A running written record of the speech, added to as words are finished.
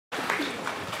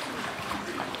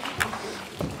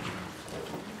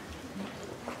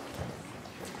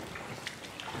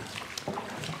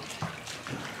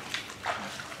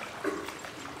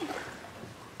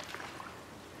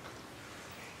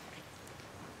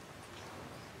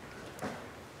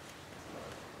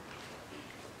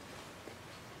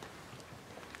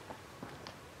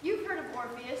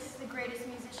Orpheus, the greatest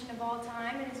musician of all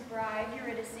time, and his bride,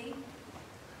 Eurydice.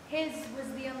 His was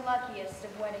the unluckiest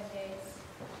of wedding days.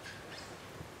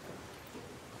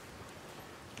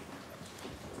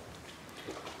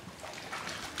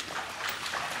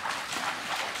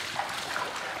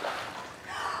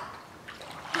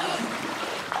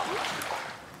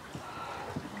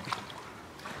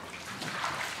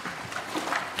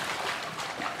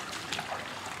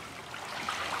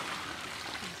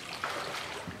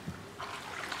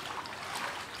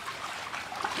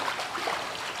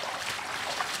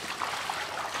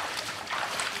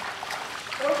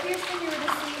 Orpheus and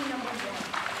Eurydice, number 1,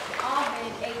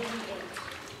 Ovid, AD 8.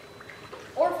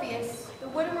 Orpheus, the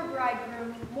widower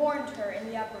bridegroom, mourned her in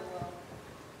the upper world,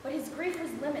 but his grief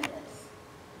was limitless.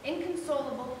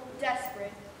 Inconsolable,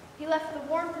 desperate, he left the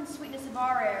warmth and sweetness of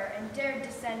our air and dared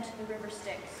descend to the river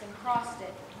Styx and crossed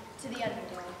it to the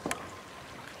underworld.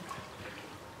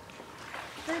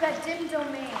 Through that dim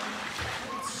domain,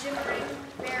 with its shimmering,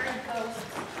 buried ghosts,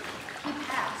 he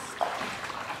passed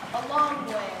a long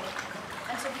way,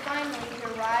 until finally he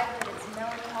arrived at its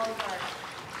melancholy heart,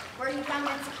 where he found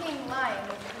its king lying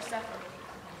with Persephone.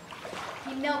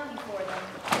 He knelt before them,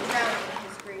 drowning in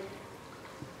his grief.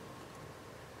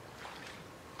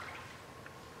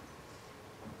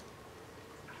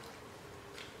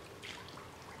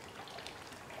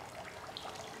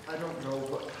 I don't know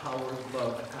what power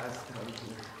love has down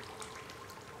here,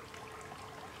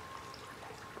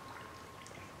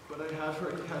 but I have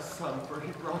heard he has some, for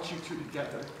he brought you two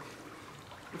together.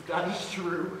 If that is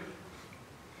true,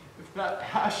 if that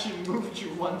passion moved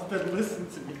you once, then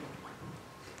listen to me.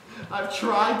 I've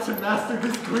tried to master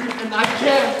this grief, and I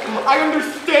can't. I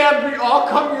understand we all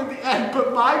come here in the end,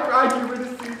 but my bride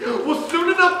Eurydice will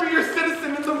soon enough be your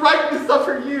citizen in the ripeness of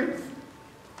her youth.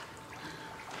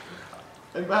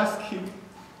 I'm asking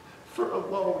for a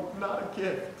loan, not a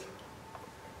gift.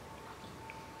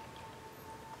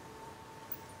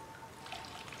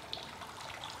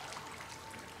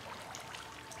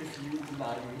 If you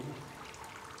deny me,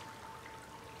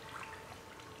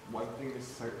 one thing is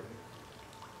certain.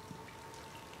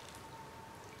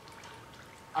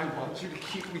 I want you to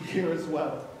keep me here as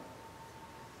well.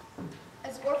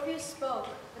 As Orpheus spoke,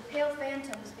 the pale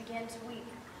phantoms began to weep.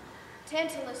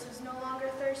 Tantalus was no longer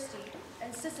thirsty,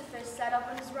 and Sisyphus sat up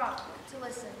on his rock to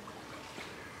listen.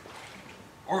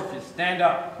 Orpheus, stand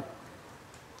up.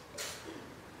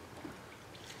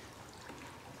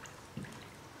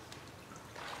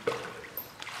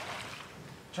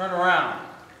 Turn around.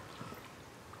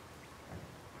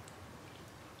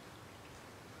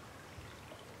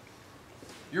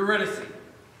 Eurydice.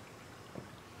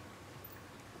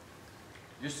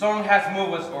 Your song has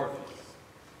moved us, Orpheus,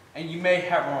 and you may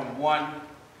have on one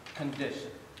condition.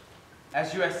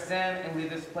 As you ascend and leave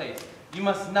this place, you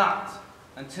must not,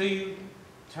 until you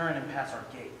turn and pass our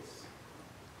gates,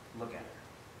 look at her.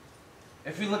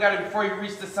 If you look at her before you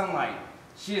reach the sunlight,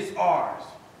 she is ours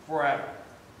forever.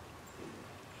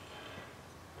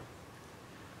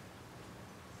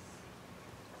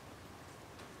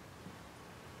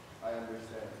 I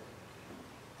understand.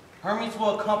 Hermes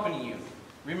will accompany you.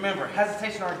 Remember,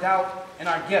 hesitation or doubt in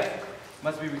our gift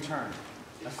must be returned.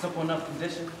 A simple enough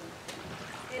condition.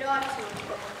 It ought to have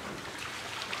been.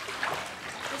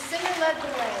 The singer led the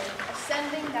way,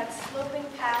 ascending that sloping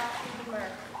path through the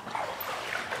murk.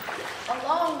 A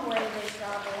long way they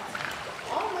traveled,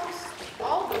 almost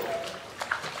all the way.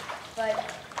 But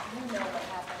you know what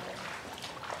happened.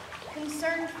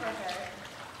 Concerned for her,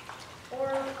 or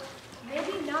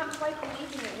maybe not quite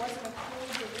believing it wasn't a cruel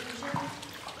delusion,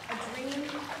 a dream,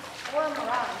 or a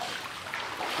mirage,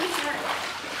 he turned.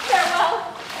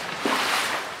 Farewell!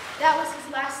 That was his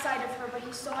last sight of her, but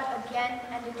he saw it again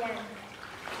and again.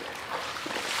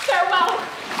 Farewell!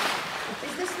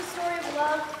 Is this the story of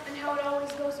love and how it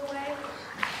always goes away?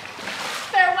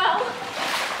 Farewell!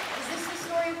 Is this the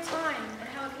story of time and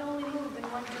how it can only move in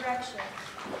one direction?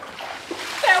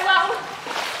 Farewell!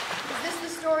 Is this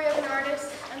the story of an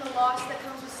artist and the loss that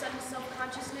comes with sudden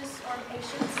self-consciousness or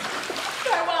impatience?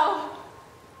 Farewell!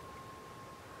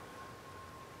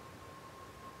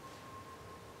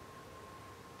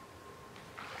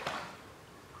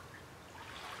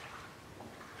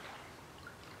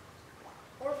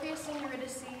 Orpheus and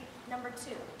Eurydice, number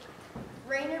 2.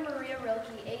 Rainer Maria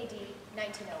Rilke, AD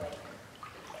 1908.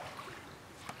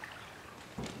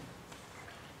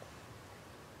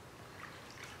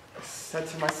 I said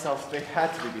to myself, they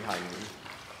had to be behind me.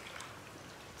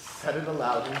 Said it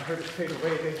aloud and heard it fade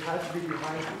away, they had to be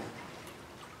behind me.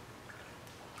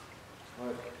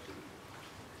 But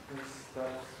their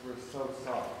steps were so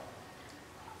soft.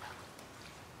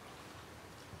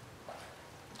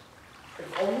 I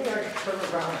If only I could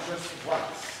turn around just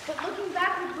once. But looking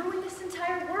back would ruin this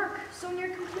entire work, so near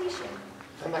completion.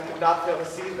 Then I could not fail to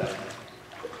see them.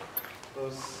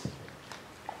 Those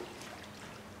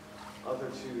other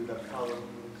two that followed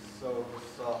me so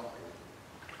softly.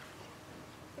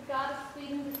 The goddess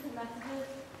speaking distant messages.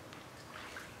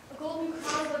 A golden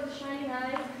crown above the shining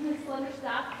eyes, and his slender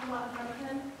staff come out in front of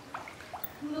him.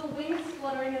 Little wings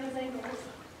fluttering at his ankles.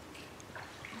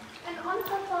 And on the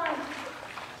front line,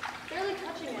 barely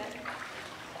touching it,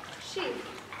 she.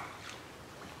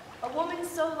 A woman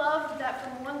so loved that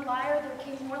from one lyre there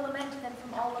came more lament than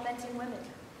from all lamenting women.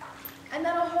 And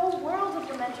that a whole world of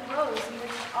lament arose in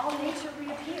which all nature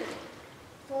reappeared.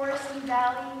 Forest and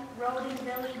valley, road and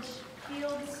village,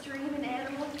 field, stream, and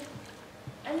animal.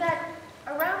 And that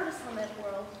around this lament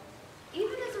world,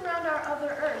 even as around our other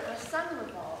earth, a sun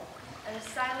revolved, and a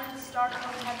silent,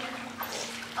 star-covered heaven,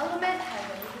 a lament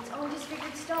heaven with its own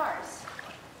disfigured stars.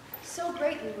 So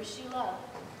greatly was she loved.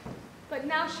 But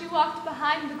now she walked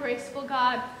behind the graceful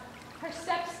god, her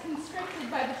steps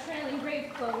constricted by the trailing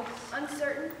grave clothes.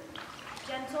 Uncertain,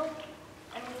 gentle,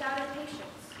 and without impatience.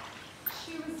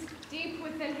 She was deep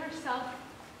within herself,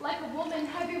 like a woman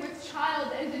heavy with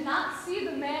child, and did not see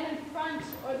the man in front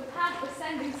or the path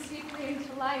ascending steeply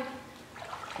into life.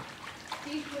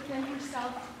 Deep within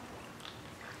herself,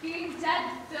 being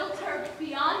dead filled her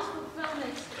beyond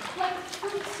fulfillment. Like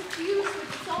fruit suffused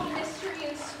with its own mystery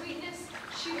and sweetness,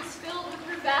 she was filled with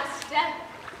her vast death,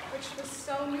 which was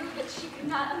so new that she could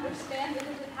not understand that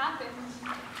it had happened.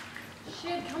 She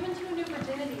had come into a new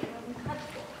virginity and was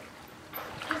untouchable.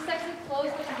 Her sex had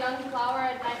closed like a young flower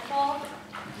at nightfall,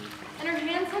 and her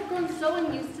hands had grown so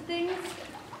unused to things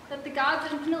that the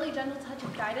god's infinitely gentle touch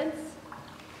of guidance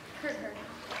hurt her,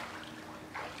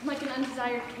 like an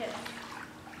undesired kiss.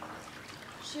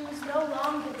 She was no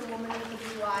longer the woman with the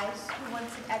blue eyes who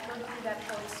once had echoed through that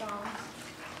poet's songs.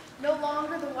 No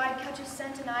longer the wide catches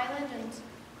sent an island, and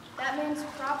that man's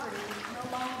property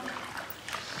no longer.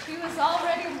 She was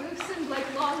already loosened like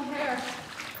long hair,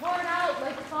 poured out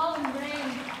like falling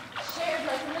rain, shared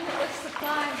like limitless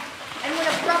supply. And when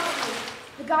abruptly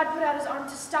the god put out his arm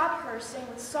to stop her, saying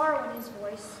with sorrow in his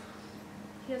voice,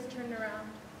 He has turned around.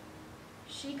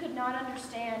 she could not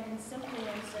understand and simply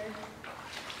answered,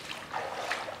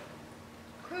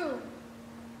 Who?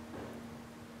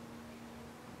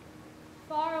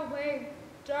 Far away,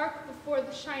 dark before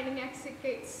the shining exit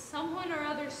gates, someone or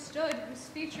other stood whose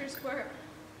features were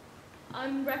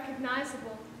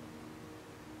unrecognizable.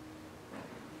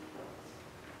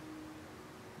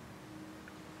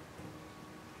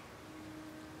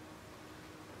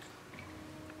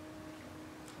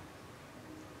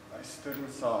 I stood and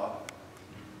saw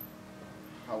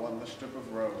how on the strip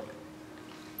of road,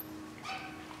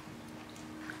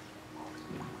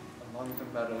 among the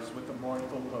meadows with a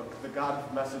mournful look, the god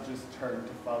of messages turned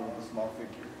to follow the small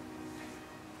figure.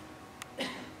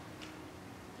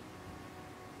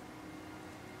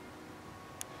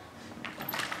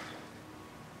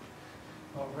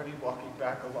 Already walking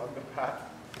back along the path,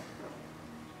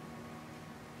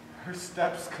 her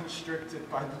steps constricted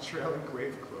by the trailing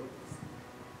grave clothes.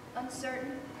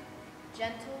 uncertain,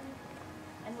 gentle,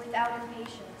 and without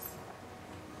impatience.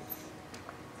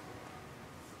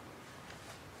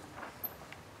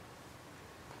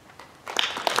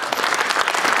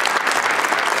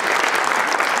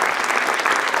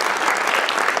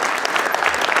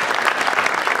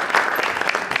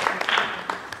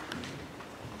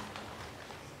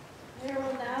 There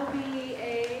will now be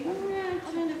a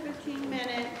 10 to 15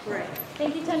 minute break.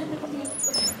 Thank you, 10 to 15.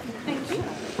 Thank you.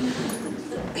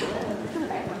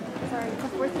 Sorry,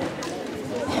 before